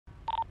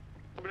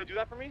gonna do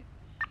that for me?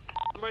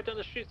 I'm right down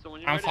the street, so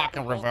when you're I'm ready,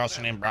 fucking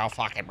reversing him, bro.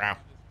 Fuck it, bro.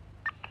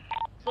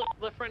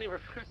 Let Franny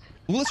reverse.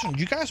 Listen,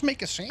 you guys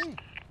make a scene.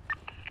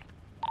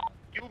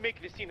 You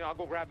make the scene and I'll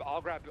go grab.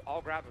 I'll grab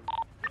him.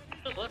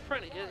 Let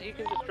Franny. He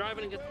can just drive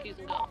in and get the keys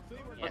and go.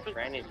 Yeah,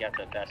 Franny's got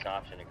the best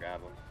option to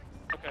grab him.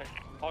 Okay.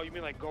 Oh, you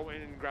mean like go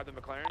in and grab the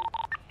McLaren?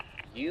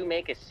 You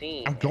make a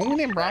scene. I'm going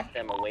in, bro. Distract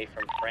them away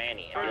from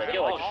Franny. Sure, Like, yeah.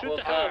 yo, I Oh, just shoot woke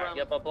the hell up. around.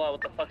 Yeah, blah blah.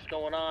 What the fuck's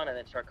going on? And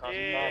then start causing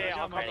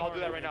problems. I'll do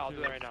that right now. I'll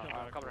do that right now.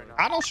 I'm coming right now.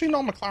 I don't see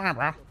no McLaren,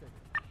 bro.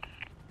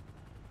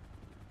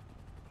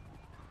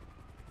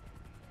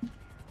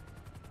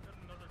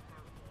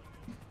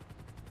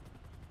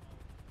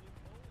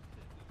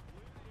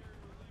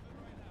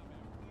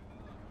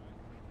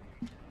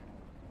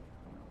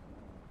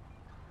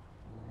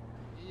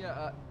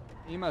 Yeah,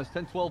 EMA's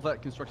 1012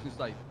 at construction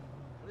site.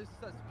 What is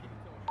this? Is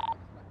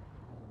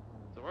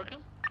it working?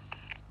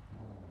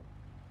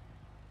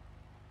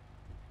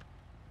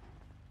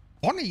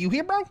 Bonnie, you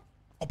here, bro?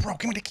 Oh, bro,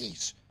 give me the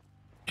keys.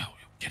 Yo,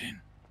 get in.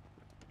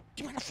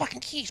 Give me the fucking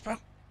keys, bro.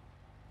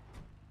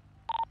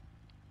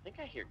 I think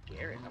I hear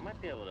Garrett. I might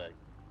be able to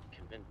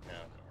convince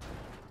now.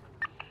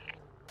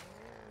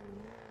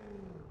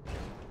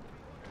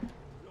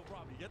 Yo,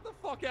 Robbie, get the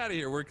fuck out of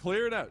here. We're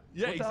clearing out.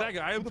 Yeah, What the exactly.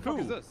 hell? I am What the too.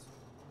 fuck is this?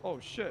 Oh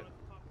shit.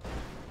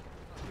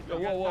 Yo,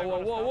 whoa, whoa, whoa,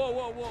 whoa, whoa,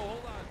 whoa, whoa.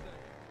 Hold on a second.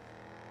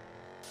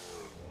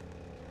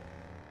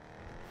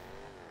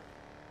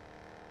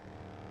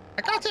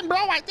 I got him, bro.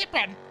 I dip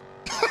him.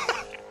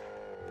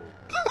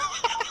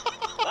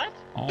 What?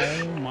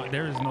 Oh my,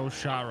 there is no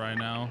shot right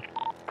now.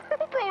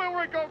 Bro,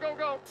 wait,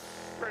 go.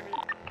 Franny.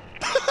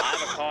 I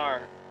have a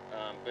car,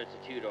 but it's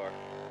a two-door.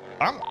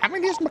 I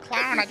mean, he's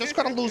McLaren. I just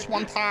gotta lose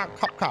one tire.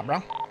 Cop,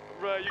 bro.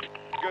 Bro, you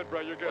good,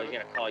 bro. You're Well, good. he's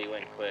gonna call you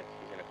in quick.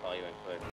 He's gonna call you in quick.